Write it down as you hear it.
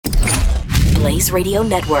Blaze Radio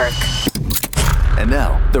Network. And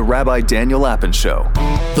now, the Rabbi Daniel Lapin Show.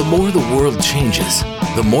 The more the world changes,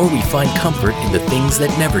 the more we find comfort in the things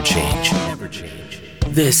that never change.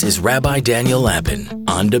 This is Rabbi Daniel Lapin,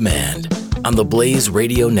 On Demand, on the Blaze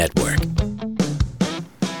Radio Network.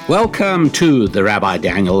 Welcome to the Rabbi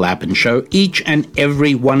Daniel Lapin Show. Each and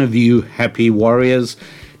every one of you happy warriors.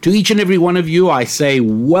 To each and every one of you, I say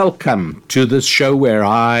welcome to this show where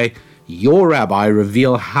I, your rabbi,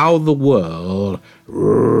 reveal how the world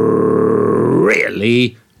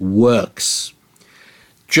really works.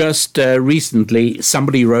 Just recently,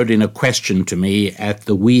 somebody wrote in a question to me at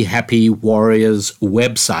the We Happy Warriors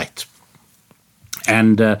website.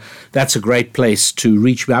 And that's a great place to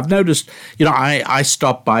reach me. I've noticed, I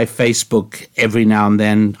stop by Facebook every now and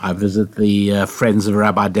then. I visit the Friends of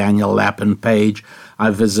Rabbi Daniel Lapin page. I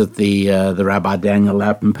visit the Rabbi Daniel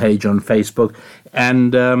Lapin page on Facebook.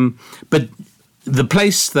 And but the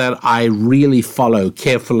place that I really follow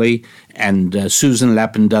carefully, and Susan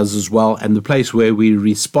Lapin does as well, and the place where we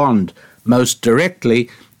respond most directly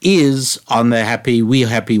is on the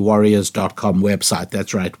WeHappyWarriors.com website.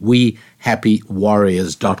 That's right,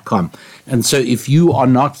 WeHappyWarriors.com. And so if you are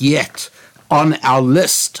not yet on our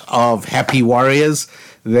list of happy warriors,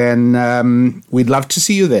 then we'd love to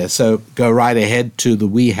see you there. So go right ahead to the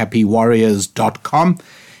WeHappyWarriors.com,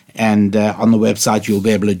 and on the website you'll be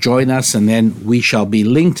able to join us, and then we shall be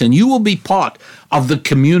linked, and you will be part of the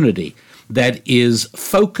community that is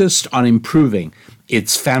focused on improving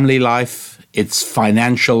its family life, its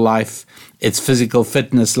financial life, its physical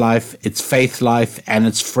fitness life, its faith life, and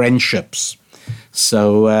its friendships.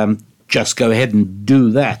 So just go ahead and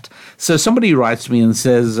do that. So somebody writes me and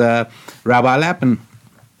says, Rabbi Lapin,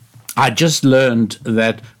 I just learned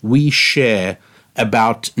that we share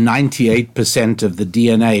about 98% of the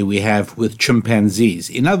DNA we have with chimpanzees.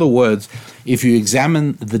 In other words, if you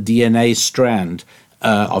examine the DNA strand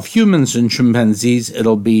of humans and chimpanzees,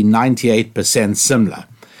 it'll be 98% similar.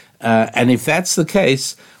 And if that's the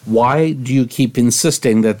case, why do you keep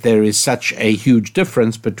insisting that there is such a huge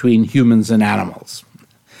difference between humans and animals?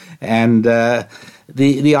 And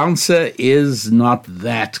the answer is not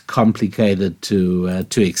that complicated to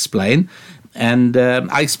explain. And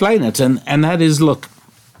I explain it, and that is, look,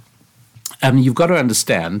 you've got to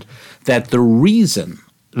understand that the reason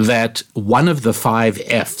that one of the 5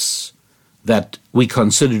 F's that we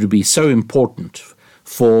consider to be so important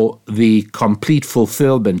for the complete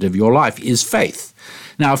fulfillment of your life is faith.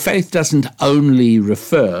 Now, faith doesn't only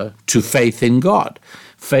refer to faith in God.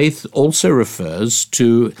 Faith also refers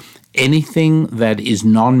to anything that is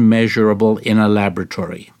non-measurable in a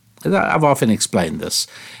laboratory. I've often explained this.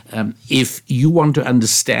 If you want to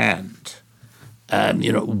understand,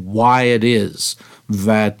 why it is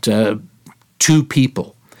that 2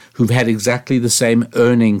 people who've had exactly the same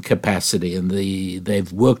earning capacity and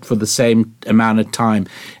they've worked for the same amount of time.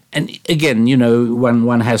 And again,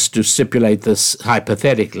 one has to stipulate this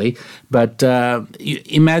hypothetically, but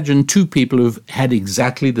imagine 2 people who've had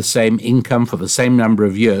exactly the same income for the same number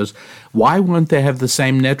of years. Why won't they have the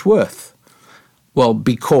same net worth? Well,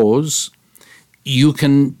 because you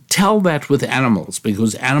can tell that with animals,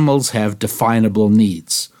 because animals have definable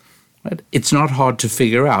needs. Right? It's not hard to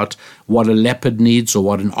figure out what a leopard needs or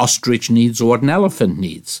what an ostrich needs or what an elephant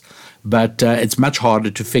needs. But it's much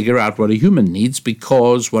harder to figure out what a human needs,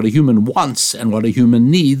 because what a human wants and what a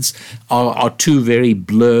human needs are 2 very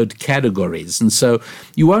blurred categories. And so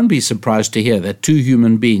you won't be surprised to hear that 2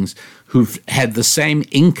 human beings who've had the same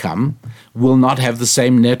income will not have the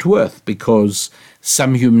same net worth, because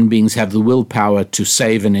some human beings have the willpower to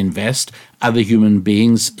save and invest. Other human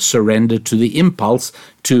beings surrender to the impulse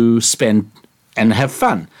to spend and have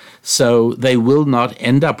fun. So they will not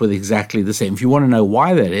end up with exactly the same. If you want to know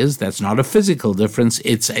why that is, that's not a physical difference,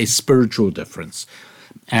 it's a spiritual difference.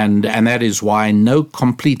 And that is why no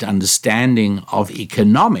complete understanding of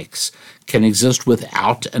economics can exist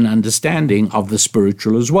without an understanding of the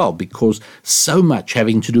spiritual as well, because so much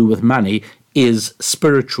having to do with money is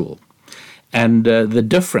spiritual. And the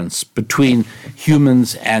difference between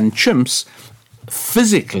humans and chimps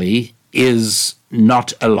physically is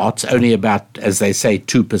not a lot, only about, as they say,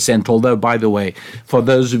 2%. Although, by the way, for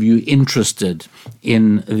those of you interested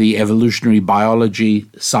in the evolutionary biology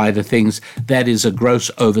side of things, that is a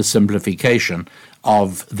gross oversimplification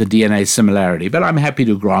of the DNA similarity. But I'm happy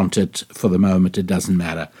to grant it for the moment. It doesn't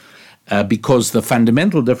matter. Because the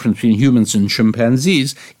fundamental difference between humans and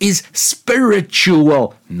chimpanzees is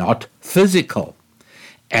spiritual, not physical.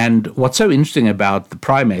 And what's so interesting about the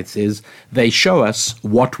primates is they show us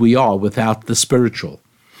what we are without the spiritual.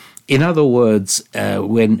 In other words,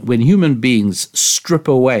 when human beings strip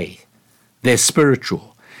away their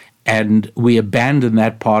spiritual and we abandon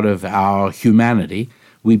that part of our humanity,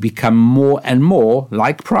 we become more and more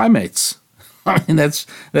like primates. I mean,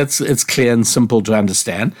 it's clear and simple to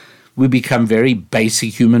understand. We become very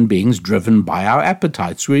basic human beings driven by our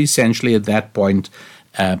appetites. We're essentially at that point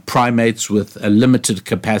primates with a limited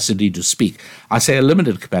capacity to speak. I say a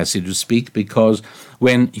limited capacity to speak because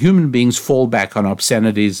when human beings fall back on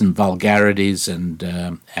obscenities and vulgarities and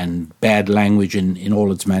bad language in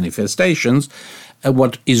all its manifestations,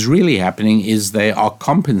 what is really happening is they are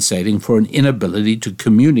compensating for an inability to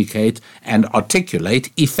communicate and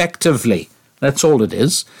articulate effectively. That's all it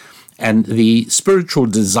is. And the spiritual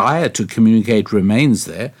desire to communicate remains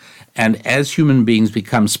there. And as human beings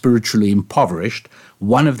become spiritually impoverished,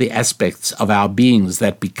 one of the aspects of our beings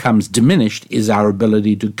that becomes diminished is our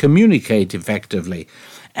ability to communicate effectively.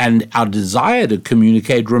 And our desire to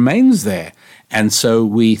communicate remains there. And so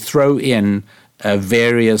we throw in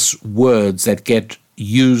various words that get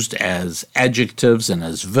used as adjectives and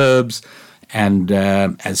as verbs and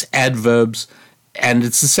as adverbs. And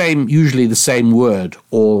it's usually the same word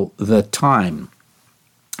all the time.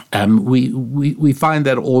 We find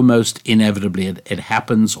that almost inevitably. It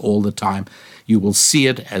happens all the time. You will see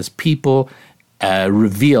it as people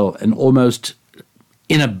reveal an almost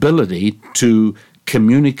inability to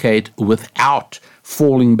communicate without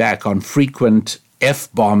falling back on frequent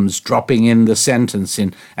F-bombs, dropping in the sentence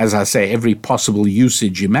in, as I say, every possible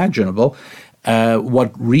usage imaginable.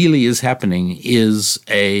 What really is happening is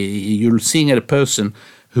you're seeing a person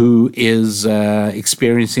who is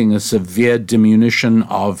experiencing a severe diminution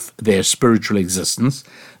of their spiritual existence.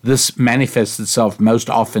 This manifests itself most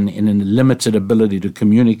often in a limited ability to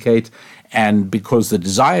communicate, and because the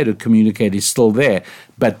desire to communicate is still there,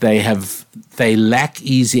 but they lack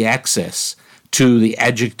easy access to the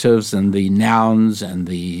adjectives and the nouns and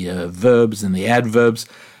the verbs and the adverbs.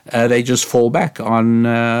 They just fall back on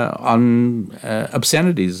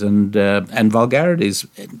obscenities and vulgarities,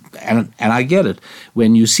 and I get it.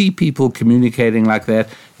 When you see people communicating like that,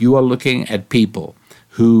 you are looking at people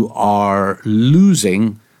who are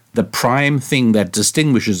losing the prime thing that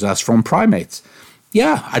distinguishes us from primates.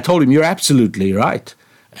 Yeah, I told him, you're absolutely right.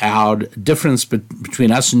 Our difference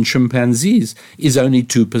between us and chimpanzees is only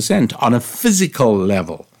 2% on a physical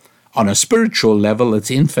level. On a spiritual level,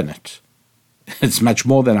 it's infinite. It's much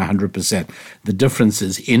more than 100%. The difference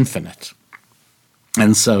is infinite.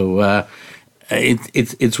 And so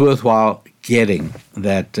it's worthwhile getting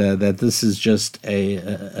that this is just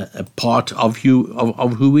a part of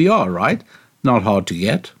who we are, right? Not hard to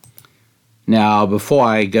get. Now, before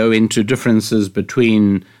I go into differences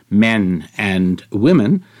between men and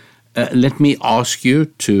women, let me ask you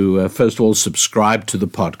to, first of all, subscribe to the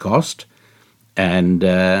podcast. And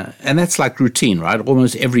that's like routine, right?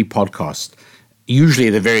 Almost every podcast, usually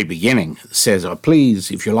at the very beginning, says, oh, please,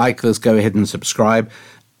 if you like this, go ahead and subscribe.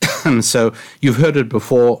 So you've heard it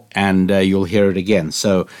before, and you'll hear it again.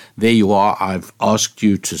 So there you are. I've asked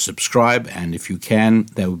you to subscribe, and if you can,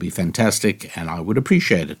 that would be fantastic, and I would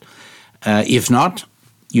appreciate it. If not,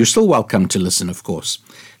 you're still welcome to listen, of course.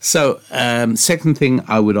 So second thing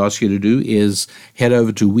I would ask you to do is head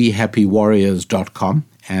over to wehappywarriors.com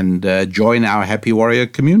and join our Happy Warrior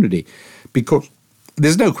community, because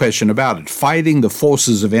there's no question about it. Fighting the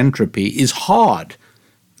forces of entropy is hard.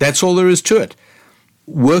 That's all there is to it.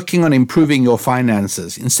 Working on improving your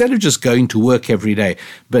finances, instead of just going to work every day,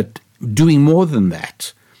 but doing more than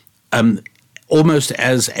that, almost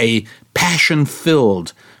as a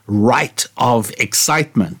passion-filled rite of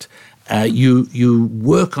excitement. You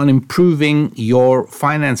work on improving your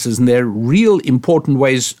finances, and there are real important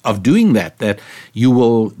ways of doing that you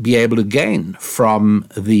will be able to gain from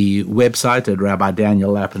the website at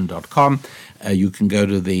rabbidaniellapin.com. You can go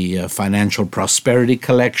to the Financial Prosperity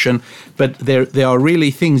Collection, but there are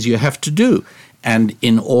really things you have to do. And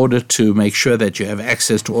in order to make sure that you have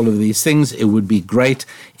access to all of these things, it would be great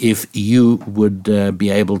if you would be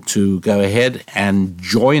able to go ahead and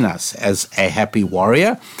join us as a Happy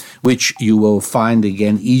Warrior, which you will find,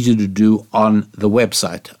 again, easy to do on the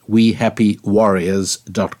website,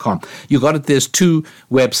 wehappywarriors.com. You got it. There's two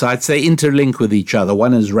websites. They interlink with each other.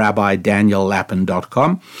 One is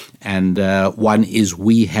rabbidaniellapin.com, and one is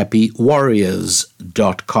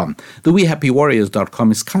wehappywarriors.com. The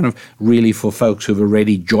wehappywarriors.com is kind of really for folks who've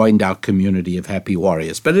already joined our community of Happy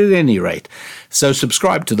Warriors. But at any rate, so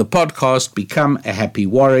subscribe to the podcast, become a Happy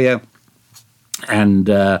Warrior, and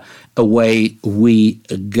away we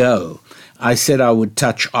go. I said I would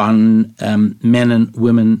touch on men and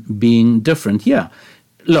women being different. Yeah.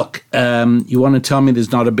 Look, you want to tell me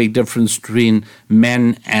there's not a big difference between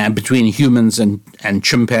men and between humans and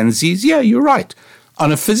chimpanzees? Yeah, you're right.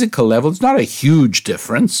 On a physical level, it's not a huge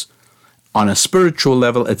difference. On a spiritual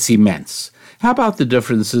level, it's immense. How about the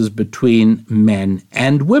differences between men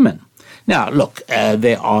and women? Now, look,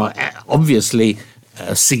 there are obviously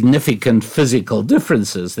significant physical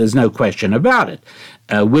differences. There's no question about it.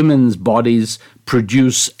 Women's bodies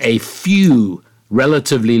produce a few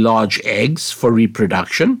relatively large eggs for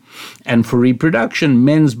reproduction, and for reproduction,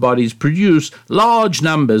 men's bodies produce large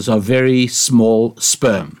numbers of very small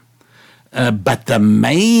sperm. But the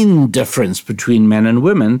main difference between men and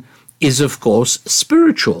women is, of course,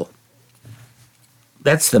 spiritual.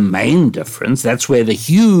 That's the main difference. That's where the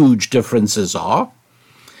huge differences are.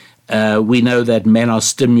 We know that men are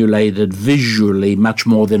stimulated visually much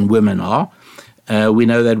more than women are. We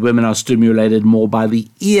know that women are stimulated more by the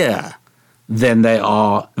ear than they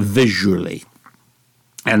are visually.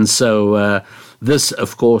 And so this,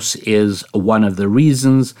 of course, is one of the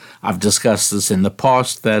reasons. I've discussed this in the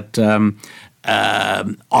past, that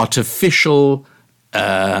artificial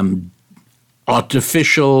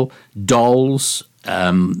dolls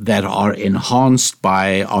that are enhanced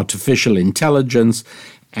by artificial intelligence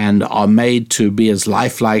and are made to be as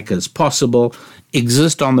lifelike as possible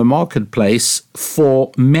exist on the marketplace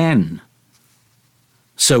for men.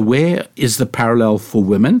 So where is the parallel for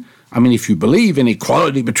women? I mean, if you believe in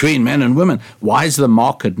equality between men and women, why is the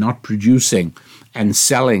market not producing and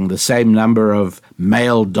selling the same number of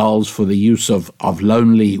male dolls for the use of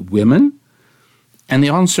lonely women? And the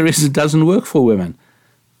answer is it doesn't work for women,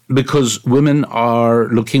 because women are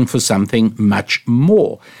looking for something much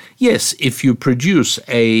more. Yes, if you produce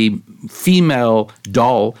a female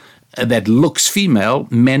doll that looks female,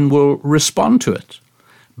 men will respond to it.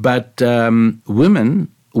 But women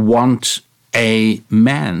want a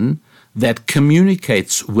man that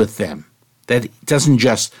communicates with them, that doesn't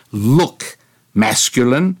just look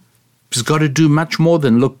masculine. It's got to do much more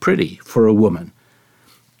than look pretty for a woman.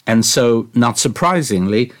 And so, not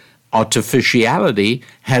surprisingly, artificiality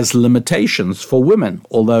has limitations for women,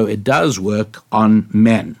 although it does work on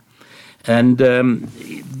men. And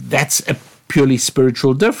that's a purely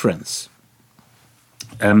spiritual difference.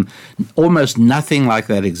 Almost nothing like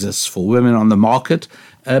that exists for women on the market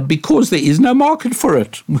because there is no market for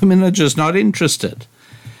it. Women are just not interested,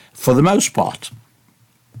 for the most part.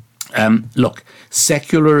 Look,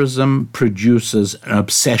 secularism produces an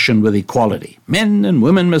obsession with equality. Men and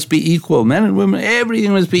women must be equal. Men and women,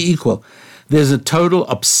 everything must be equal. There's a total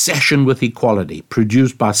obsession with equality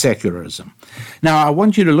produced by secularism. Now, I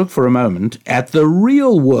want you to look for a moment at the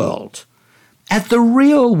real world. At the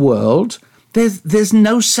real world, there's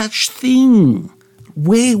no such thing.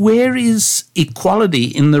 Where is equality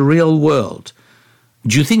in the real world?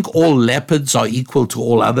 Do you think all leopards are equal to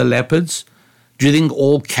all other leopards? Do you think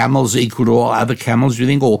all camels are equal to all other camels? Do you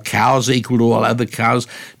think all cows are equal to all other cows?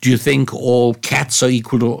 Do you think all cats are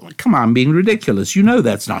equal to all? Come on, I'm being ridiculous. You know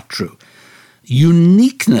that's not true.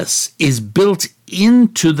 Uniqueness is built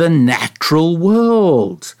into the natural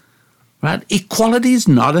world, right? Equality is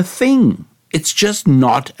not a thing. It's just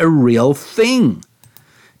not a real thing.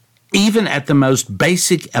 Even at the most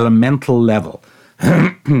basic elemental level.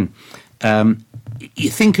 You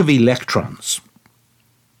think of electrons,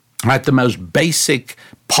 right? The most basic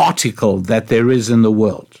particle that there is in the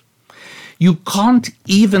world. You can't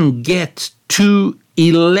even get two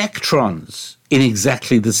electrons in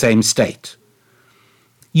exactly the same state.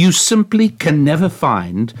 You simply can never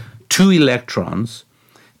find two electrons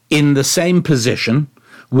in the same position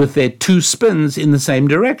with their two spins in the same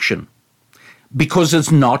direction, because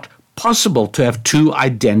it's not possible to have two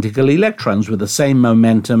identical electrons with the same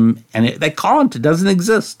momentum, and they can't. It doesn't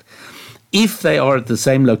exist. If they are at the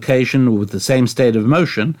same location or with the same state of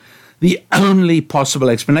motion, the only possible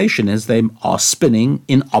explanation is they are spinning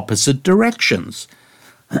in opposite directions,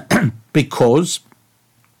 because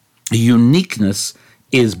uniqueness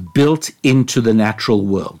is built into the natural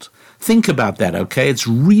world. Think about that, okay? It's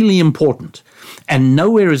really important. And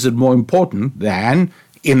nowhere is it more important than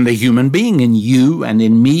in the human being, in you and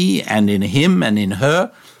in me and in him and in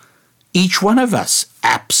her. Each one of us,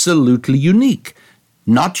 absolutely unique.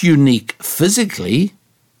 Not unique physically,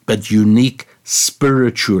 but unique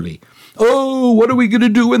spiritually. Oh, what are we going to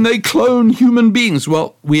do when they clone human beings?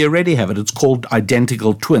 Well, we already have it. It's called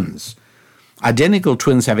identical twins. Identical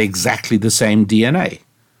twins have exactly the same DNA.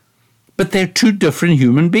 But they're two different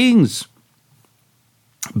human beings.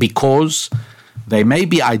 Because they may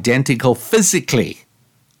be identical physically,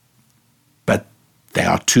 but they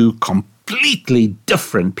are two completely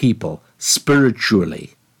different people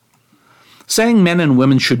spiritually. Saying men and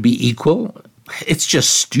women should be equal, it's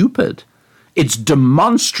just stupid. It's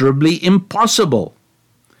demonstrably impossible.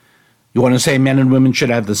 You want to say men and women should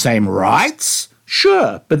have the same rights?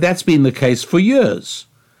 Sure, but that's been the case for years.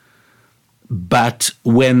 But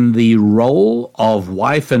when the role of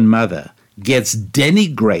wife and mother gets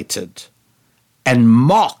denigrated and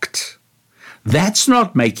mocked, that's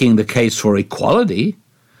not making the case for equality.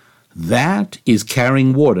 That is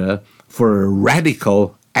carrying water for a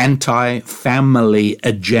radical anti-family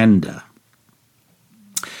agenda.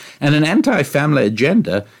 And an anti-family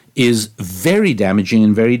agenda is very damaging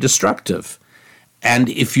and very destructive. And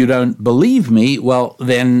if you don't believe me, well,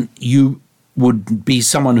 then you would be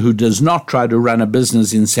someone who does not try to run a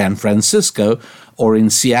business in San Francisco or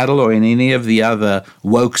in Seattle or in any of the other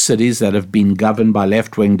woke cities that have been governed by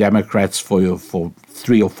left-wing Democrats for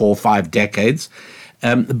 3 or 4 or 5 decades.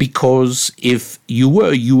 Because if you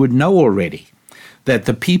were, you would know already that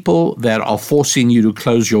the people that are forcing you to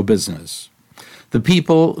close your business, the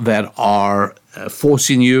people that are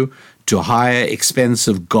forcing you to hire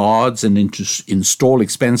expensive guards and install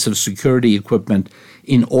expensive security equipment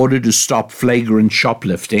in order to stop flagrant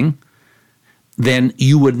shoplifting, then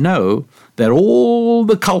you would know that all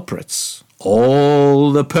the culprits,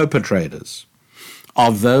 all the perpetrators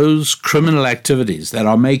of those criminal activities that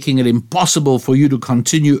are making it impossible for you to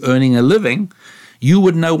continue earning a living, you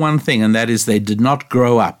would know one thing, and that is they did not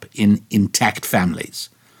grow up in intact families.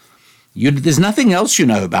 There's nothing else you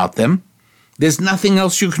know about them. There's nothing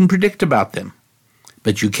else you can predict about them.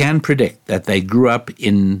 But you can predict that they grew up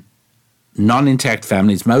in non-intact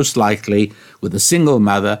families, most likely with a single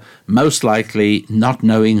mother, most likely not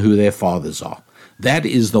knowing who their fathers are. That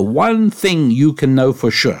is the one thing you can know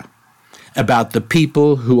for sure about the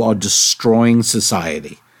people who are destroying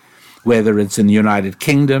society, whether it's in the United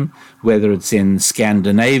Kingdom, whether it's in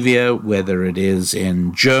Scandinavia, whether it is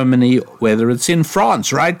in Germany, whether it's in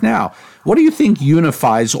France right now. What do you think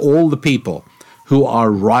unifies all the people who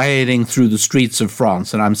are rioting through the streets of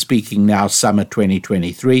France? And I'm speaking now summer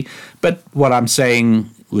 2023, but what I'm saying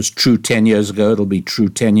was true 10 years ago. It'll be true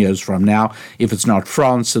 10 years from now. If it's not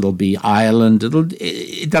France, it'll be Ireland.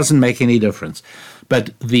 It doesn't make any difference.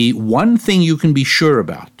 But the one thing you can be sure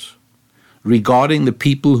about regarding the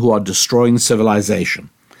people who are destroying civilization,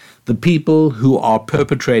 the people who are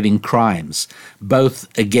perpetrating crimes, both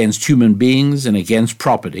against human beings and against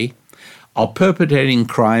property, are perpetrating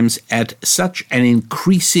crimes at such an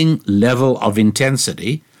increasing level of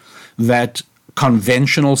intensity that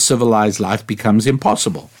conventional civilized life becomes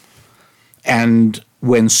impossible. And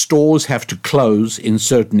when stores have to close in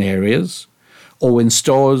certain areas, or when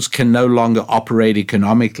stores can no longer operate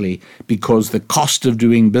economically because the cost of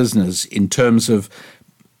doing business in terms of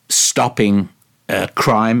stopping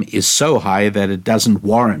crime is so high that it doesn't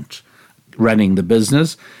warrant running the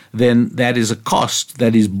business, then that is a cost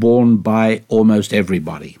that is borne by almost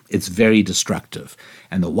everybody. It's very destructive.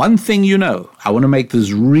 And the one thing you know, I want to make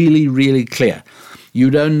this really, really clear. You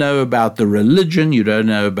don't know about the religion, you don't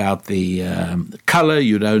know about the color,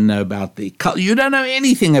 you don't know about you don't know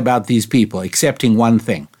anything about these people excepting one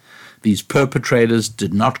thing. These perpetrators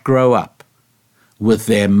did not grow up with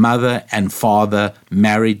their mother and father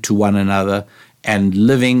married to one another and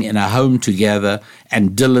living in a home together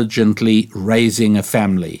and diligently raising a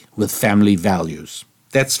family with family values.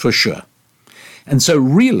 That's for sure. And so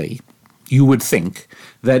really, you would think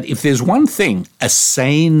that if there's one thing a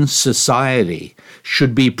sane society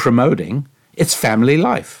should be promoting, it's family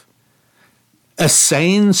life. A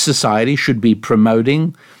sane society should be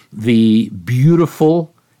promoting the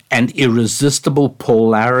beautiful and irresistible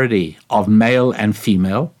polarity of male and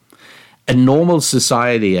female. A normal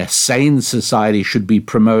society, a sane society, should be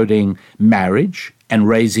promoting marriage and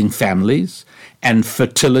raising families, and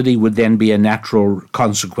fertility would then be a natural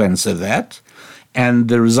consequence of that. And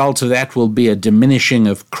the result of that will be a diminishing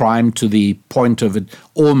of crime to the point of it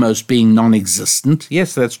almost being non-existent.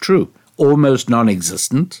 Yes, that's true, almost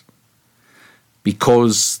non-existent,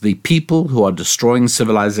 because the people who are destroying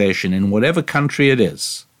civilization in whatever country it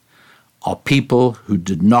is are people who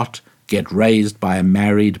did not get raised by a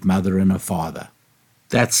married mother and a father.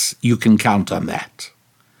 You can count on that.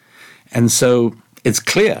 And so it's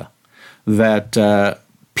clear that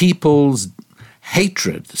people's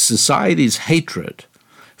hatred, society's hatred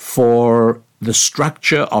for the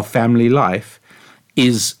structure of family life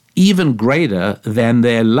is even greater than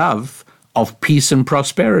their love of peace and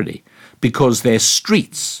prosperity, because their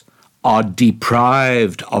streets are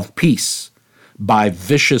deprived of peace by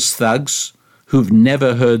vicious thugs who've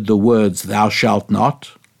never heard the words "thou shalt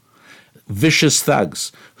not," vicious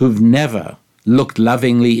thugs who've never looked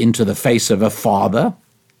lovingly into the face of a father.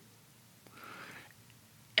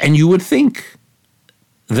 And you would think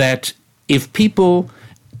that if people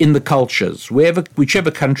in the cultures,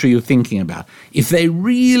 whichever country you're thinking about, if they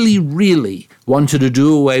really, really wanted to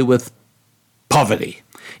do away with poverty,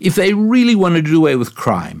 if they really wanted to do away with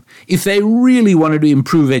crime, if they really wanted to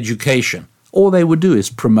improve education, all they would do is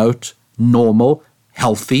promote normal,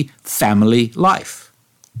 healthy family life.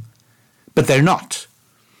 But they're not.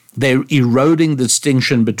 They're eroding the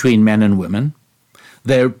distinction between men and women.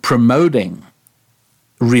 They're promoting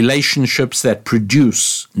relationships that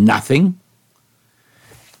produce nothing.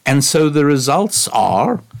 And so the results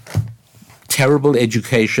are terrible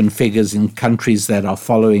education figures in countries that are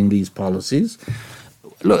following these policies.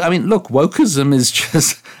 Look, wokeism is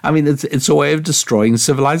just, it's a way of destroying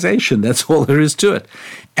civilization. That's all there is to it.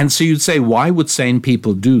 And so you'd say, why would sane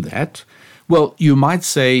people do that? Well, you might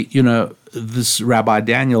say, this Rabbi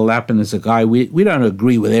Daniel Lapin is a guy, we don't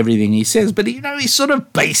agree with everything he says, but, he's sort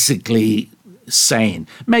of basically sane,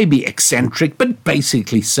 maybe eccentric, but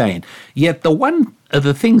basically sane. Yet one of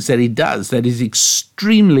the things that he does that is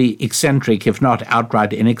extremely eccentric, if not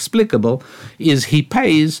outright inexplicable, is he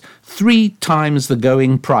pays 3 times the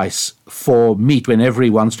going price for meat whenever he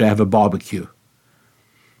wants to have a barbecue.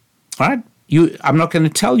 All right? I'm not going to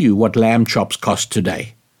tell you what lamb chops cost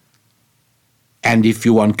today. And if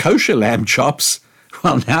you want kosher lamb chops,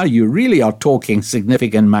 well, now you really are talking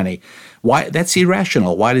significant money. Why? That's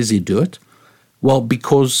irrational. Why does he do it? Well,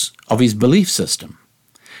 because of his belief system.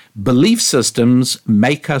 Belief systems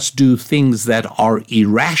make us do things that are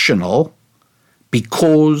irrational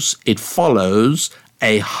because it follows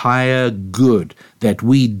a higher good that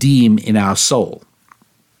we deem in our soul.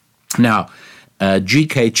 Now,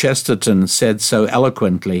 G.K. Chesterton said so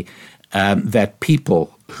eloquently that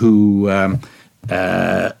people who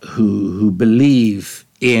believe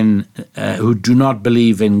in, who do not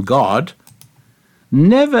believe in God,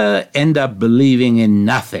 never end up believing in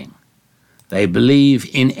nothing. They believe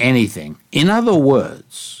in anything. In other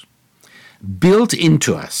words, built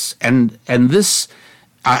into us, and this,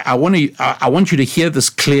 I want you to hear this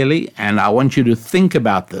clearly, and I want you to think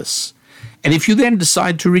about this. And if you then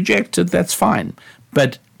decide to reject it, that's fine.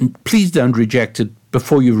 But please don't reject it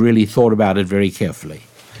before you've really thought about it very carefully.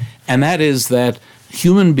 And that is that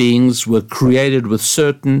human beings were created with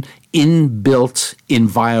certain inbuilt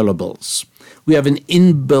inviolables. We have an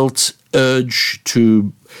inbuilt urge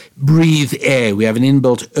to breathe air. We have an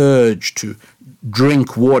inbuilt urge to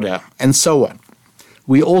drink water, and so on.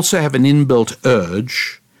 We also have an inbuilt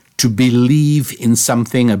urge to believe in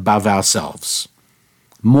something above ourselves,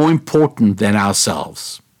 more important than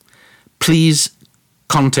ourselves. Please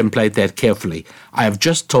contemplate that carefully. I have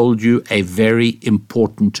just told you a very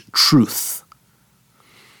important truth.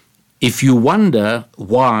 If you wonder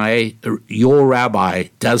why your rabbi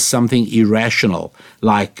does something irrational,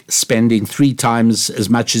 like spending 3 times as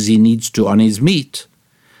much as he needs to on his meat,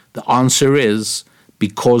 the answer is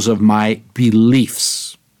because of my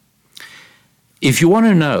beliefs. If you want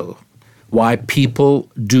to know why people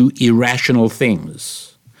do irrational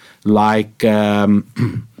things, like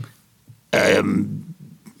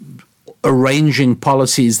arranging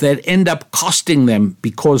policies that end up costing them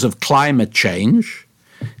because of climate change,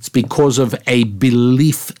 it's because of a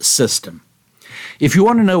belief system. If you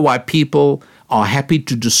want to know why people are happy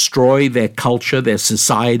to destroy their culture, their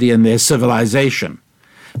society, and their civilization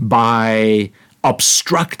by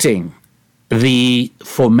obstructing the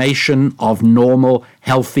formation of normal,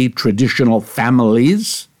 healthy, traditional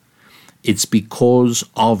families, it's because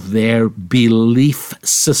of their belief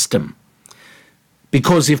system.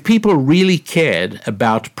 Because if people really cared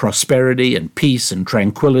about prosperity and peace and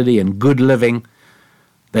tranquility and good living,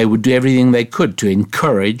 they would do everything they could to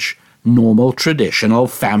encourage normal, traditional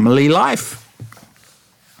family life.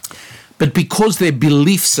 But because their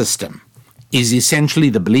belief system is essentially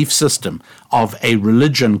the belief system of a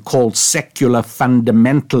religion called secular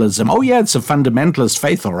fundamentalism. Oh, yeah, it's a fundamentalist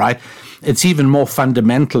faith, all right. It's even more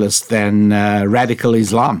fundamentalist than radical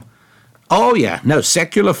Islam. Oh, yeah, no,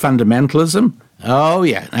 secular fundamentalism. Oh,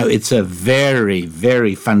 yeah, no, it's a very,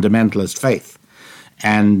 very fundamentalist faith.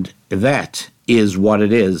 And that is what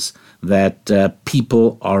it is that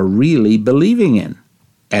people are really believing in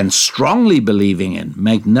and strongly believing in.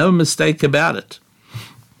 Make no mistake about it.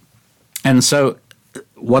 And so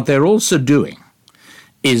what they're also doing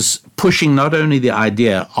is pushing not only the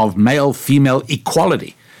idea of male-female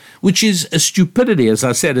equality, which is a stupidity. As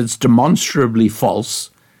I said, it's demonstrably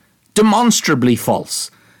false. Demonstrably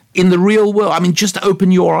false. In the real world, I mean, just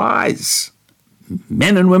open your eyes.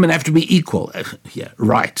 Men and women have to be equal. Yeah,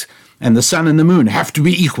 right. And the sun and the moon have to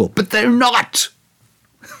be equal. But they're not.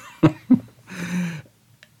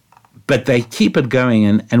 But they keep it going.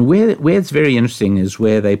 And where it's very interesting is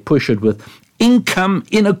where they push it with Income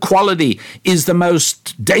inequality is the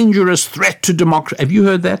most dangerous threat to democracy. Have you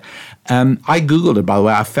heard that? I Googled it, by the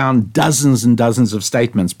way. I found dozens and dozens of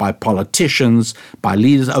statements by politicians, by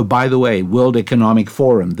leaders. Oh, by the way, World Economic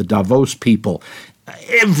Forum, the Davos people,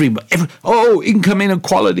 everybody. Income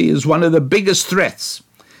inequality is one of the biggest threats.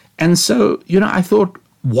 And so, I thought,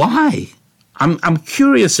 why? I'm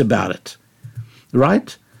curious about it,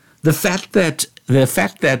 right? The fact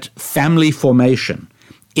that family formation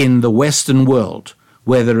in the Western world,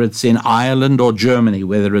 whether it's in Ireland or Germany,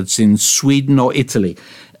 whether it's in Sweden or Italy,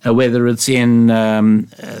 whether it's in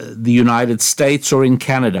the United States or in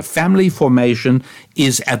Canada, family formation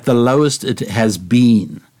is at the lowest it has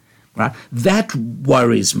been. Right? That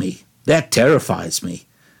worries me. That terrifies me.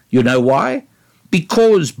 You know why?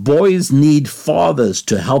 Because boys need fathers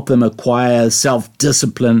to help them acquire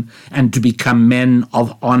self-discipline and to become men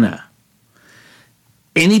of honor.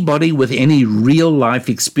 Anybody with any real-life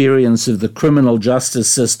experience of the criminal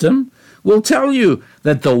justice system will tell you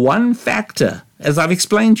that the one factor, as I've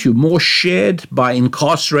explained to you, more shared by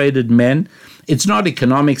incarcerated men, it's not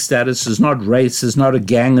economic status, it's not race, it's not a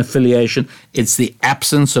gang affiliation, it's the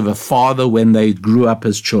absence of a father when they grew up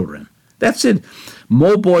as children. That's it.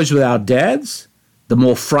 More boys without dads, the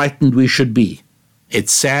more frightened we should be.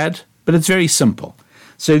 It's sad, but it's very simple.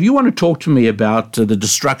 So if you want to talk to me about the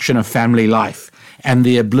destruction of family life and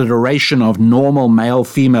the obliteration of normal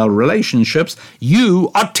male-female relationships, you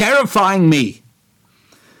are terrifying me.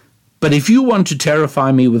 But if you want to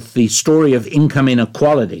terrify me with the story of income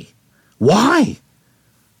inequality, why?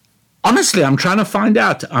 Honestly, I'm trying to find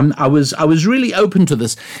out. I was really open to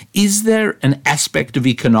this. Is there an aspect of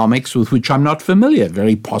economics with which I'm not familiar?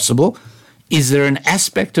 Very possible. Is there an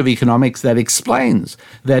aspect of economics that explains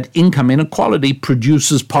that income inequality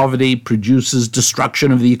produces poverty, produces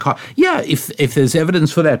destruction of the economy? Yeah, if there's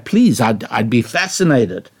evidence for that, please, I'd be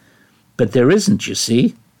fascinated. But there isn't, you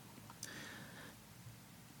see.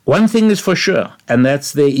 One thing is for sure, and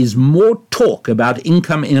that's there is more talk about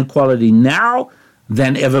income inequality now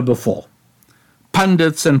than ever before.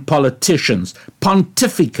 Pundits and politicians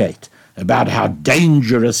pontificate about how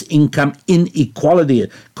dangerous income inequality is,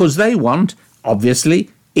 because they want, obviously,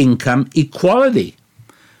 income equality.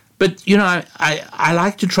 But, I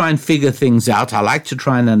like to try and figure things out. I like to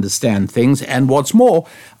try and understand things. And what's more,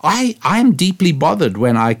 I'm deeply bothered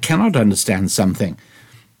when I cannot understand something.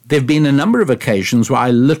 There have been a number of occasions where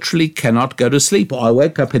I literally cannot go to sleep, or I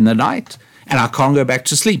wake up in the night and I can't go back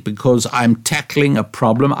to sleep because I'm tackling a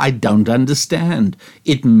problem I don't understand.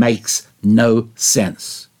 It makes no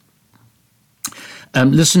sense.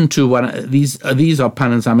 Listen to one. These are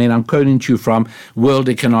pundits. I'm quoting to you from World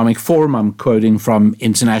Economic Forum. I'm quoting from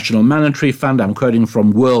International Monetary Fund. I'm quoting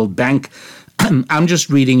from World Bank. I'm just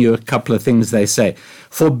reading you a couple of things they say.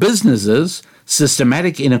 For businesses,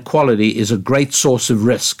 systematic inequality is a great source of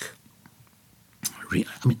risk.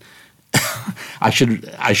 I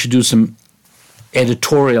should do some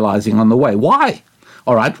editorializing on the way. Why?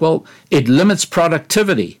 All right. Well, it limits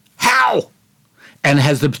productivity. How? And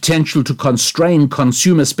has the potential to constrain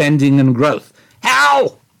consumer spending and growth.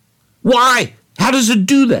 How? Why? How does it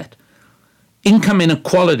do that? Income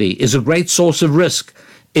inequality is a great source of risk.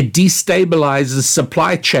 It destabilizes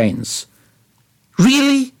supply chains.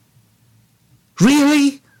 Really?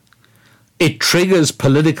 Really? It triggers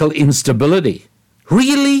political instability.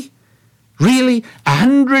 Really? Really?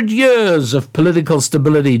 100 years of political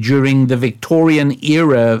stability during the Victorian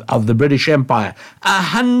era of the British Empire.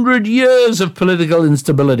 100 years of political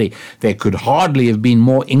instability. There could hardly have been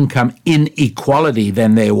more income inequality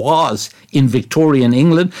than there was in Victorian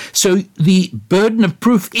England. So the burden of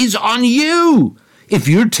proof is on you. If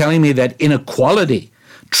you're telling me that inequality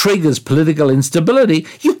triggers political instability,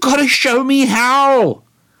 you've got to show me how.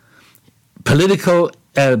 Political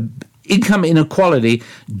income inequality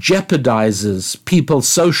jeopardizes people's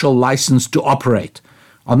social license to operate.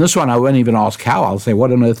 On this one, I won't even ask how. I'll say,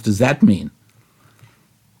 what on earth does that mean?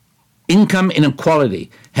 Income inequality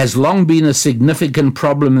has long been a significant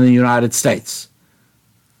problem in the United States.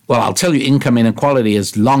 Well, I'll tell you, income inequality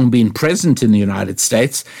has long been present in the United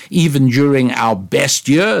States, even during our best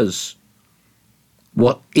years.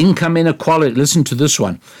 Well, income inequality, listen to this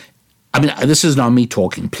one. This is not me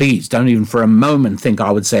talking. Please don't even for a moment think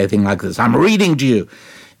I would say a thing like this. I'm reading to you.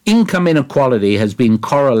 Income inequality has been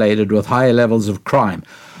correlated with higher levels of crime.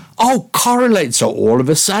 Oh, correlate. So all of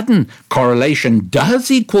a sudden, correlation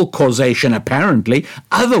does equal causation, apparently.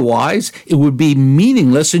 Otherwise, it would be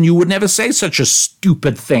meaningless and you would never say such a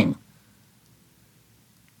stupid thing.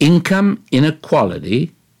 Income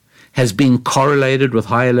inequality has been correlated with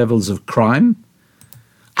higher levels of crime.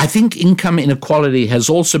 I think income inequality has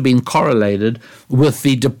also been correlated with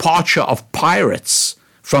the departure of pirates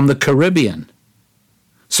from the Caribbean.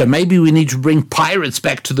 So maybe we need to bring pirates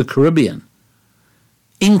back to the Caribbean.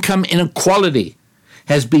 Income inequality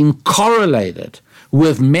has been correlated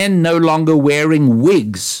with men no longer wearing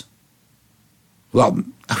wigs. Well,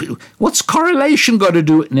 what's correlation got to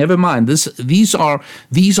do? Never mind. These are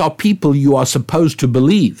people you are supposed to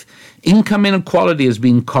believe. Income inequality has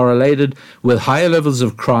been correlated with higher levels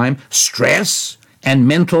of crime, stress, and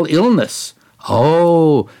mental illness.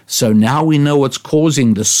 Oh, so now we know what's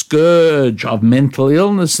causing the scourge of mental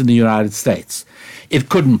illness in the United States. It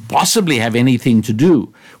couldn't possibly have anything to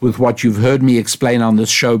do with what you've heard me explain on this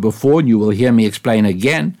show before, and you will hear me explain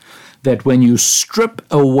again, that when you strip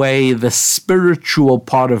away the spiritual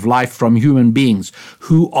part of life from human beings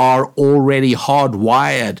who are already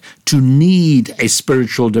hardwired to need a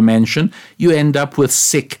spiritual dimension, you end up with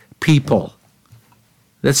sick people.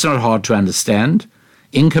 That's not hard to understand.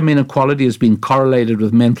 Income inequality has been correlated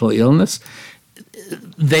with mental illness.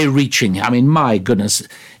 They're reaching, my goodness,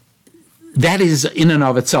 that is in and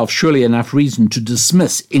of itself surely enough reason to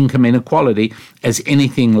dismiss income inequality as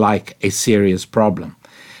anything like a serious problem.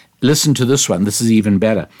 Listen to this one. This is even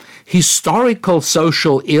better. Historical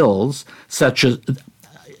social ills such as,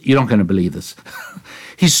 you're not going to believe this,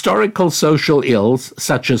 historical social ills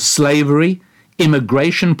such as slavery,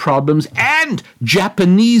 immigration problems, and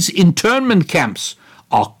Japanese internment camps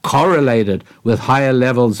are correlated with higher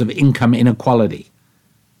levels of income inequality.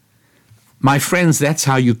 My friends, that's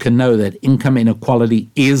how you can know that income inequality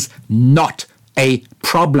is not a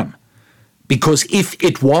problem. Because if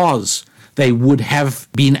it was, they would have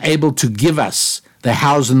been able to give us the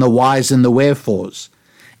hows and the whys and the wherefores.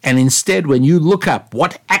 And instead, when you look up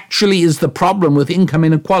what actually is the problem with income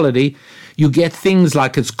inequality, you get things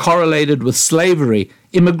like it's correlated with slavery,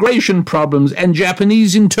 immigration problems, and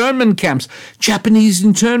Japanese internment camps. Japanese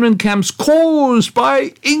internment camps caused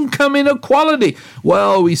by income inequality.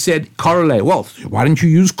 Well, we said correlate. Well, why don't you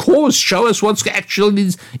use cause? Show us what's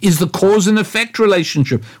actually is the cause and effect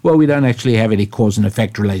relationship. Well, we don't actually have any cause and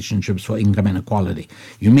effect relationships for income inequality.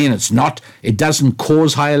 You mean it doesn't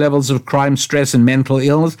cause higher levels of crime, stress, and mental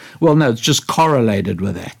illness? Well, no, it's just correlated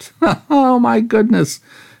with that. Oh, my goodness.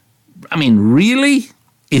 Really?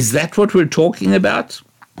 Is that what we're talking about?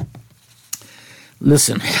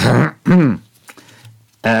 Listen, the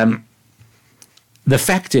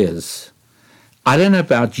fact is, I don't know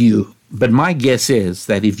about you, but my guess is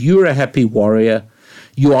that if you're a happy warrior,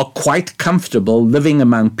 you are quite comfortable living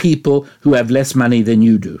among people who have less money than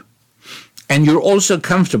you do. And you're also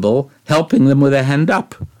comfortable helping them with a hand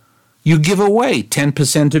up. You give away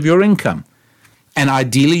 10% of your income. And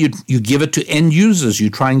ideally, you give it to end users. You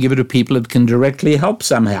try and give it to people it can directly help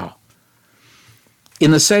somehow.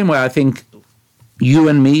 In the same way, I think you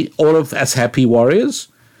and me, all of us happy warriors,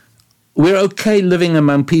 we're okay living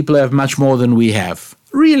among people who have much more than we have.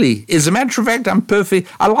 Really. As a matter of fact, I'm perfect.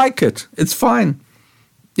 I like it. It's fine.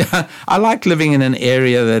 I like living in an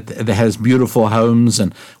area that has beautiful homes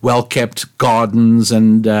and well-kept gardens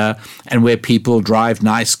and where people drive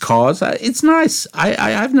nice cars. It's nice.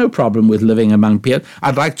 I have no problem with living among people.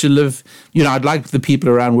 I'd like to live, I'd like the people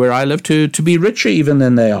around where I live to be richer even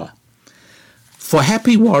than they are. For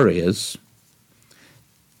happy warriors,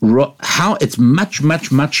 how it's much, much,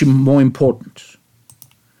 much more important.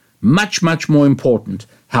 Much, much more important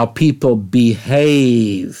how people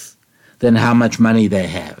behave than how much money they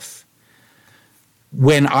have.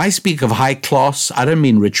 When I speak of high class, I don't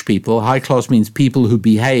mean rich people. High class means people who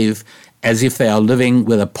behave as if they are living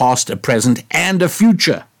with a past, a present, and a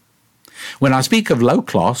future. When I speak of low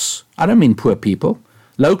class, I don't mean poor people.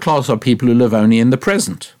 Low class are people who live only in the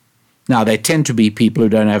present. Now, they tend to be people who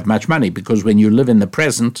don't have much money because when you live in the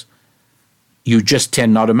present, you just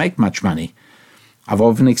tend not to make much money. I've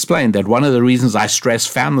often explained that one of the reasons I stress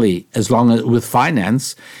family as long as with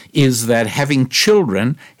finance is that having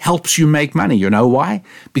children helps you make money. You know why?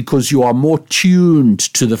 Because you are more tuned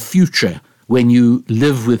to the future when you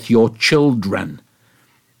live with your children.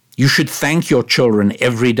 You should thank your children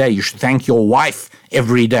every day. You should thank your wife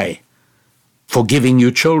every day for giving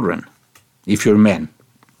you children, if you're men.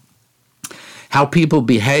 How people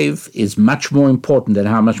behave is much more important than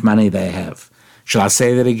how much money they have. Shall I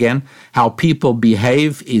say that again? How people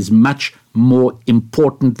behave is much more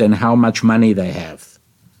important than how much money they have.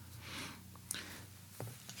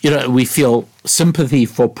 We feel sympathy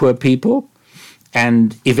for poor people.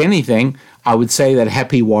 And if anything, I would say that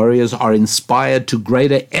happy warriors are inspired to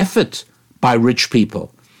greater effort by rich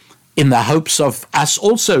people in the hopes of us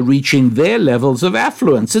also reaching their levels of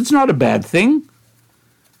affluence. It's not a bad thing.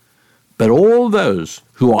 But all those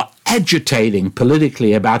who are agitating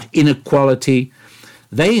politically about inequality.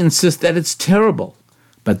 They insist that it's terrible,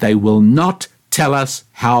 but they will not tell us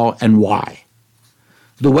how and why.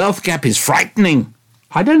 The wealth gap is frightening.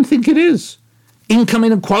 I don't think it is. Income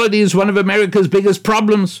inequality is one of America's biggest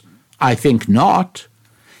problems. I think not.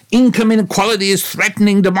 Income inequality is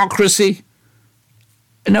threatening democracy.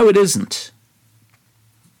 No, it isn't.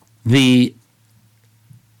 The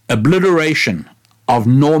obliteration of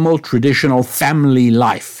normal traditional family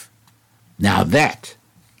life, now that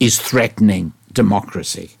is threatening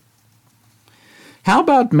democracy. How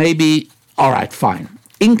about maybe, all right, fine,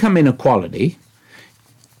 income inequality.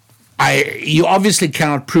 You obviously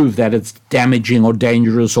cannot prove that it's damaging or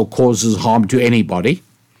dangerous or causes harm to anybody.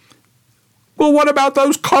 Well, what about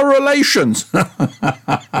those correlations?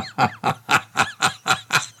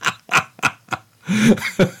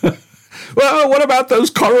 Well, what about those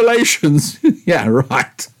correlations? Yeah,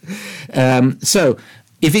 right. So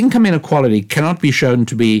if income inequality cannot be shown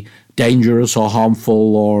to be dangerous or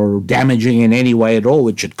harmful or damaging in any way at all,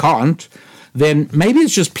 which it can't, then maybe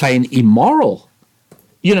it's just plain immoral.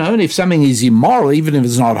 You know, and if something is immoral, even if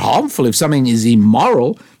it's not harmful, if something is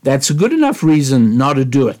immoral, that's a good enough reason not to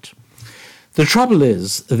do it. The trouble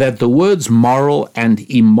is that the words moral and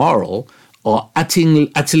immoral are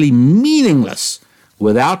utterly meaningless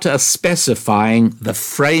without us specifying the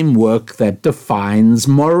framework that defines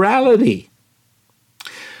morality.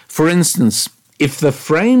 For instance, if the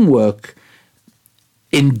framework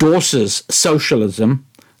endorses socialism,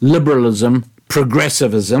 liberalism,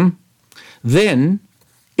 progressivism, then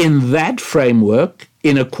in that framework,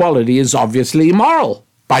 inequality is obviously immoral,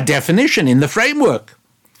 by definition, in the framework.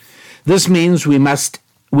 This means we must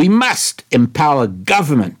empower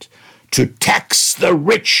government to tax the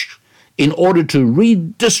rich in order to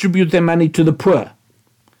redistribute their money to the poor.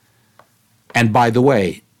 And by the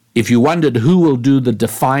way, if you wondered who will do the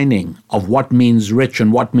defining of what means rich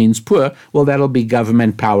and what means poor, well, that'll be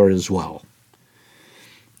government power as well.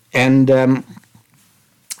 And,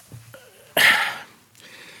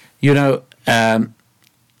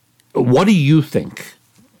 what do you think?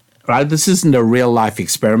 Right? This isn't a real-life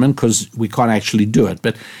experiment because we can't actually do it,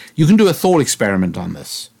 but you can do a thought experiment on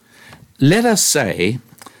this. Let us say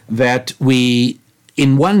that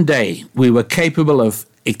in one day, we were capable of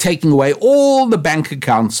taking away all the bank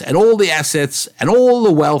accounts and all the assets and all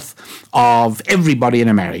the wealth of everybody in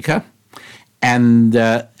America, and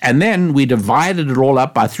then we divided it all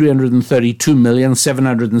up by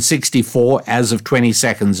 332,764 as of 20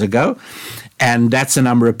 seconds ago, and that's the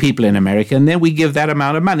number of people in America, and then we give that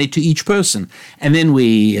amount of money to each person, and then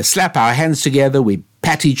we slap our hands together, we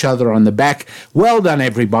pat each other on the back. Well done,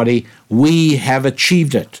 everybody. We have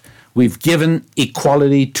achieved it. We've given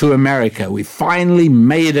equality to America. We finally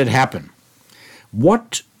made it happen.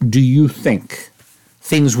 What do you think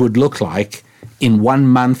things would look like in 1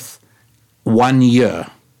 month, 1 year,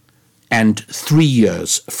 and 3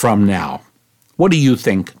 years from now? What do you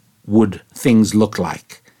think would things look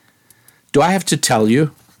like? Do I have to tell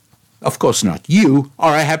you? Of course not. You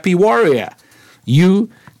are a happy warrior. You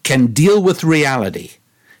can deal with reality.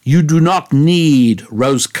 You do not need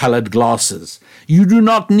rose-colored glasses. You do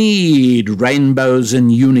not need rainbows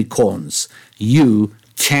and unicorns. You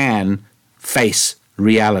can face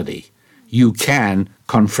reality. You can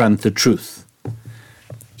confront the truth.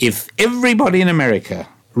 If everybody in America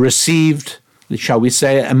received, shall we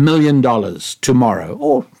say, $1 million tomorrow,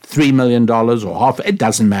 or $3 million, or half, it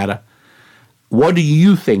doesn't matter. What do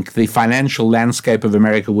you think the financial landscape of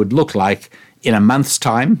America would look like in a month's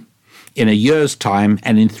time, in a year's time,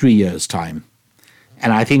 and in 3 years' time?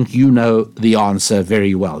 And I think you know the answer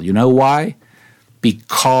very well. You know why?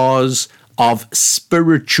 Because of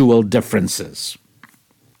spiritual differences.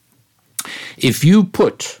 If you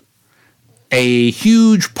put a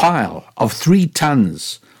huge pile of 3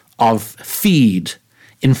 tons of feed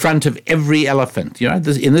in front of every elephant,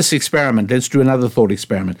 in this experiment, let's do another thought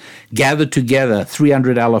experiment. Gather together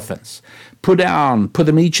 300 elephants. Put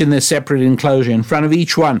them each in their separate enclosure. In front of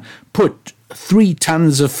each one, put 3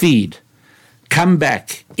 tons of feed. Come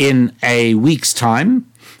back in a week's time,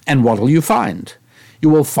 and what will you find? You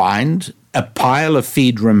will find a pile of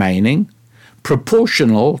feed remaining,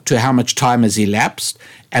 proportional to how much time has elapsed,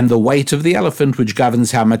 and the weight of the elephant, which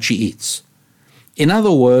governs how much he eats. In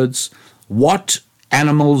other words, what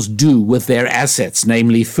animals do with their assets,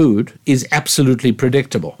 namely food, is absolutely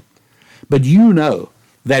predictable. But you know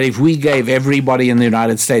that if we gave everybody in the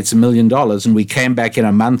United States $1 million and we came back in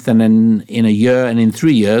a month and in a year and in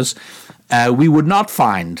 3 years, we would not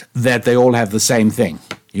find that they all have the same thing.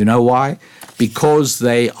 You know why? Because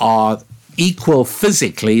they are equal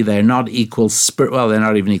physically, they're not equal well, they're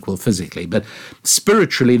not even equal physically, but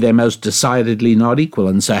spiritually they're most decidedly not equal.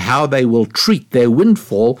 And so how they will treat their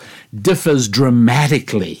windfall differs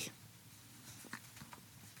dramatically.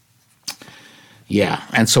 Yeah,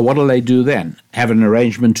 and so what will they do then? Have an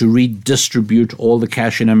arrangement to redistribute all the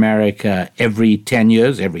cash in America every 10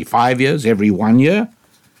 years, every 5 years, every 1 year?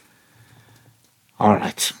 All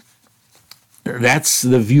right. That's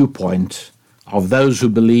the viewpoint of those who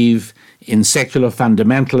believe in secular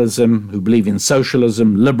fundamentalism, who believe in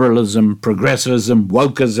socialism, liberalism, progressivism,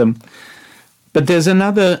 wokeism. But there's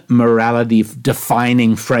another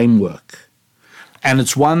morality-defining framework, and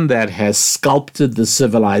it's one that has sculpted the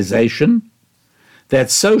civilization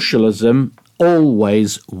that socialism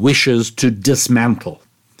always wishes to dismantle.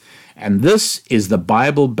 And this is the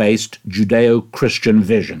Bible-based Judeo-Christian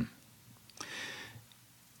vision.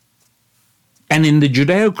 And in the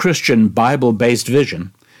Judeo-Christian Bible-based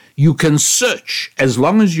vision, you can search as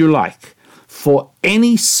long as you like for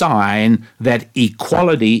any sign that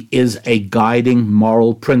equality is a guiding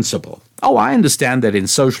moral principle. Oh, I understand that in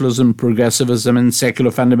socialism, progressivism, and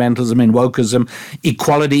secular fundamentalism, and wokeism,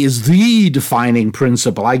 equality is the defining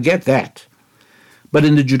principle. I get that. But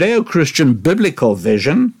in the Judeo-Christian biblical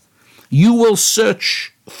vision, you will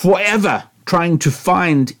search forever trying to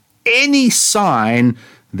find any sign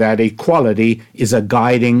that equality is a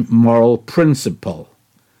guiding moral principle.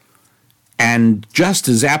 And just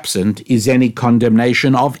as absent is any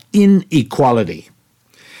condemnation of inequality.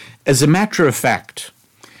 As a matter of fact,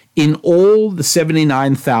 in all the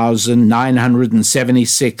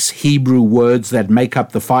 79,976 Hebrew words that make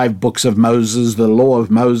up the 5 books of Moses, the Law of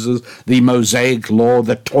Moses, the Mosaic Law,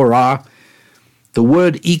 the Torah, the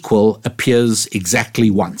word equal appears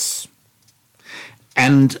exactly once.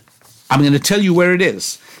 And I'm going to tell you where it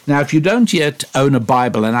is. Now, if you don't yet own a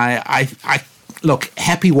Bible, and I look,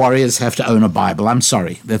 happy warriors have to own a Bible. I'm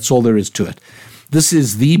sorry. That's all there is to it. This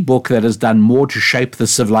is the book that has done more to shape the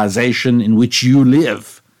civilization in which you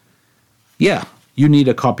live. Yeah, you need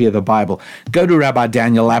a copy of the Bible. Go to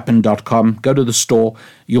RabbiDanielLapin.com, go to the store.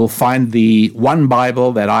 You'll find the one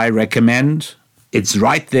Bible that I recommend. It's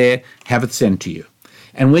right there. Have it sent to you.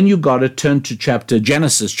 And when you got it, turn to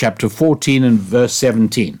Genesis chapter 14 and verse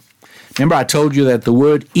 17. Remember, I told you that the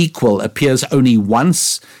word equal appears only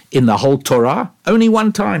once in the whole Torah, only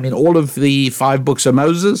one time in all of the 5 books of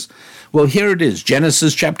Moses. Well, here it is,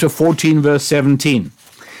 Genesis chapter 14, verse 17.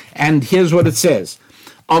 And here's what it says.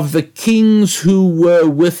 Of the kings who were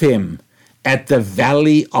with him at the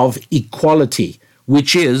valley of equality,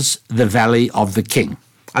 which is the valley of the king.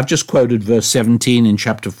 I've just quoted verse 17 in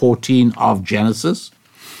chapter 14 of Genesis.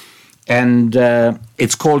 And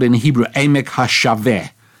it's called in Hebrew, Emek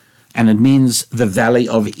HaShaveh. And it means the valley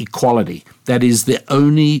of equality. That is the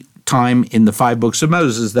only time in the 5 books of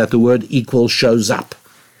Moses that the word equal shows up.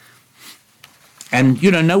 And,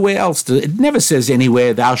 nowhere else. It never says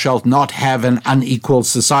anywhere, thou shalt not have an unequal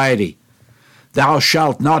society. Thou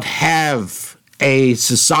shalt not have a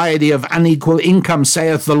society of unequal income,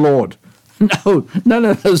 saith the Lord. No, none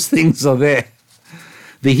of those things are there.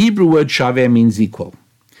 The Hebrew word shaveh means equal.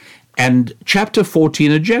 And chapter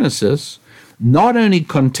 14 of Genesis not only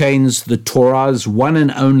contains the Torah's one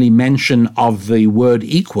and only mention of the word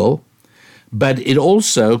equal, but it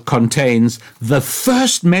also contains the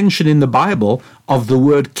first mention in the Bible of the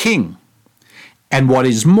word king. And what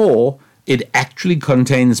is more, it actually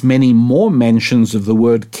contains many more mentions of the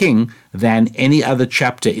word king than any other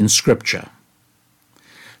chapter in Scripture.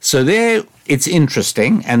 So there, it's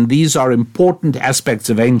interesting, and these are important aspects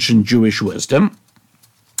of ancient Jewish wisdom.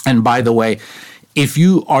 And by the way, if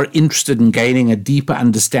you are interested in gaining a deeper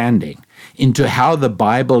understanding into how the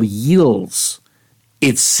Bible yields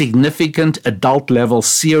its significant adult-level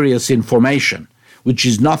serious information, which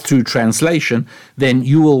is not through translation, then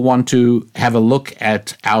you will want to have a look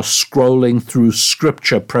at our Scrolling Through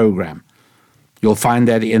Scripture program. You'll find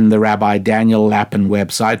that in the Rabbi Daniel Lapin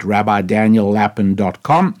website,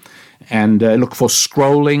 RabbiDanielLapin.com, and look for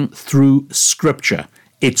Scrolling Through Scripture.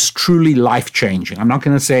 It's truly life-changing. I'm not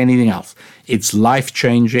going to say anything else. It's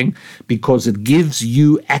life-changing because it gives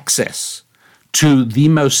you access to the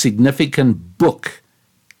most significant book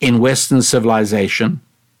in Western civilization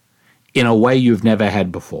in a way you've never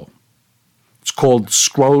had before. It's called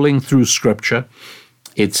Scrolling Through Scripture.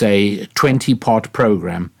 It's a 20-part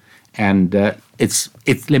program, and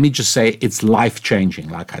let me just say it's life-changing,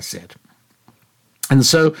 like I said. And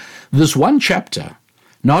so this one chapter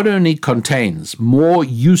not only contains more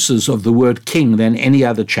uses of the word king than any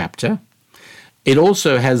other chapter, it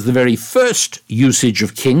also has the very first usage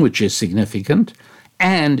of king, which is significant,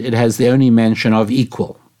 and it has the only mention of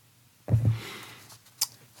equal.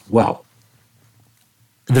 Well,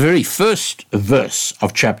 the very first verse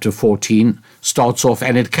of chapter 14 starts off,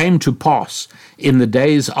 and it came to pass in the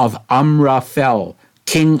days of Amraphel,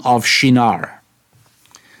 king of Shinar.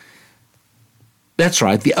 That's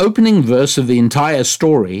right, the opening verse of the entire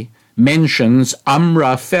story mentions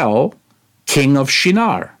Amraphel, king of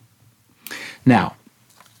Shinar. Now,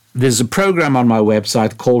 there's a program on my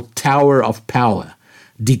website called Tower of Power,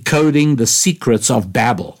 Decoding the Secrets of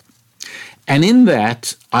Babel. And in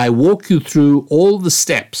that, I walk you through all the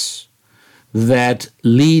steps that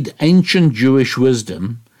lead ancient Jewish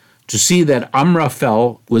wisdom to see that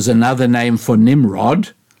Amraphel was another name for Nimrod,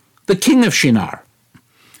 the king of Shinar.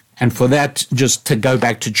 And for that, just to go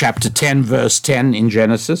back to chapter 10, verse 10 in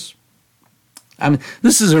Genesis.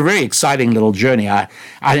 This is a very exciting little journey.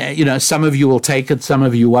 Some of you will take it, some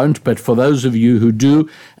of you won't. But for those of you who do,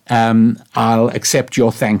 I'll accept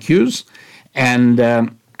your thank yous.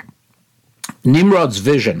 And Nimrod's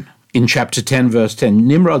vision in chapter 10, verse 10,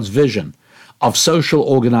 Nimrod's vision of social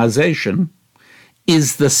organization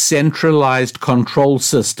is the centralized control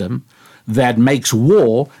system that makes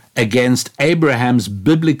war against Abraham's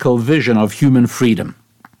biblical vision of human freedom.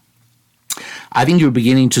 I think you're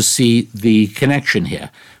beginning to see the connection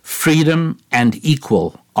here. Freedom and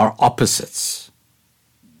equal are opposites.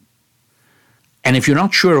 And if you're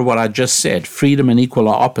not sure of what I just said, freedom and equal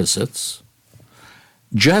are opposites,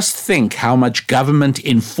 just think how much government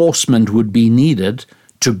enforcement would be needed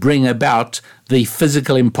to bring about the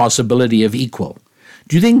physical impossibility of equal.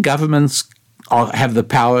 Do you think governments have the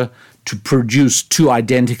power to produce two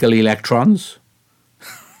identical electrons?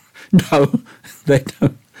 No, they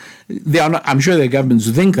don't. They are not, I'm sure there are governments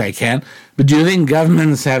who think they can, but do you think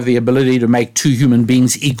governments have the ability to make two human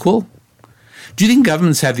beings equal? Do you think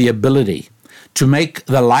governments have the ability to make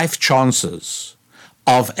the life chances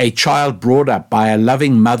of a child brought up by a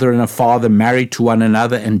loving mother and a father married to one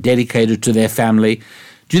another and dedicated to their family?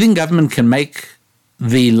 Do you think government can make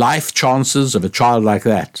the life chances of a child like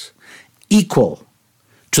that equal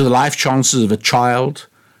to the life chances of a child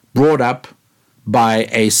brought up by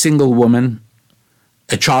a single woman,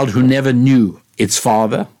 a child who never knew its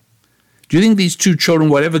father? Do you think these two children,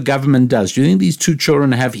 whatever government does, do you think these two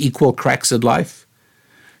children have equal cracks at life?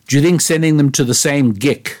 Do you think sending them to the same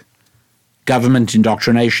GIC, government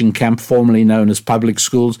indoctrination camp, formerly known as public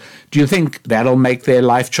schools, do you think that'll make their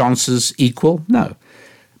life chances equal? No.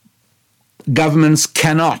 Governments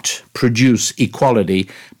cannot produce equality,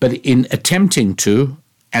 but in attempting to,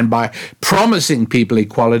 and by promising people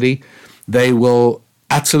equality, they will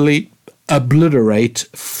utterly obliterate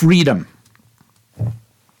freedom.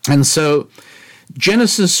 And so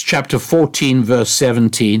Genesis chapter 14, verse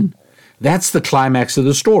 17, that's the climax of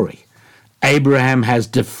the story. Abraham has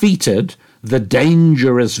defeated the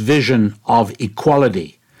dangerous vision of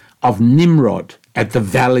equality, of Nimrod at the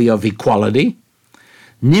Valley of Equality.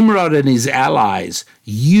 Nimrod and his allies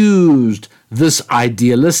used this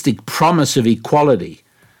idealistic promise of equality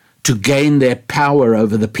to gain their power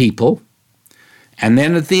over the people. And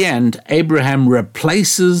then at the end, Abraham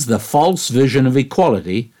replaces the false vision of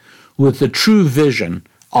equality with the true vision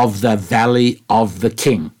of the Valley of the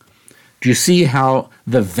King. Do you see how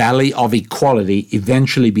the Valley of Equality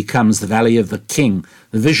eventually becomes the Valley of the King,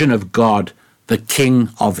 the vision of God, the King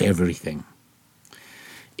of everything?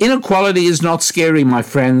 Inequality is not scary, my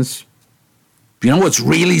friends. You know what's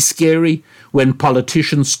really scary? When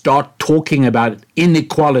politicians start talking about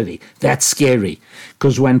inequality. That's scary.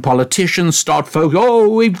 Because when politicians start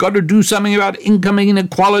we've got to do something about income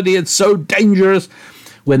inequality, it's so dangerous.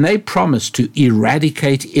 When they promise to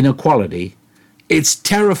eradicate inequality, it's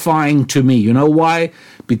terrifying to me. You know why?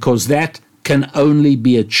 Because that can only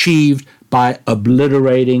be achieved by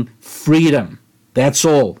obliterating freedom. That's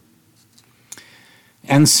all.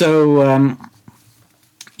 And so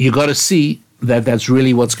you got to see that that's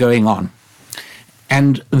really what's going on.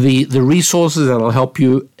 And the resources that will help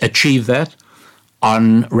you achieve that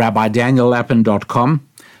on RabbiDanielLapin.com.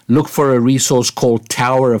 Look for a resource called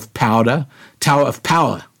Tower of Power,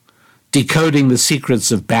 Decoding the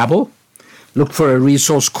Secrets of Babel. Look for a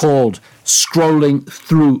resource called Scrolling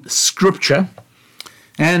Through Scripture,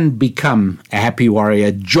 and become a Happy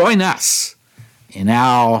Warrior. Join us in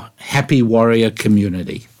our Happy Warrior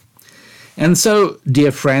community. And so,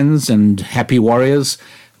 dear friends and Happy Warriors,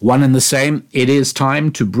 one and the same, it is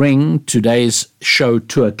time to bring today's show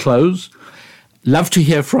to a close. Love to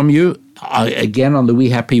hear from you. Again, on the We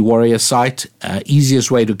Happy Warrior site,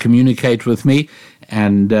 easiest way to communicate with me.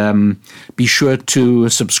 And be sure to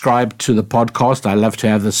subscribe to the podcast. I love to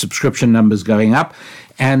have the subscription numbers going up.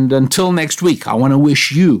 And until next week, I want to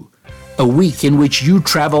wish you a week in which you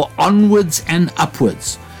travel onwards and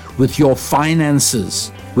upwards with your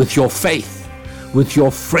finances, with your faith, with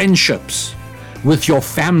your friendships, with your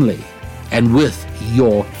family, and with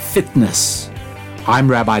your fitness. I'm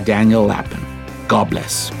Rabbi Daniel Lapin. God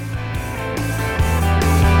bless.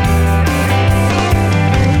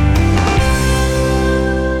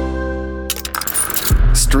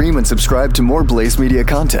 Stream and subscribe to more Blaze Media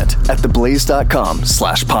content at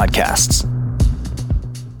theblaze.com/podcasts.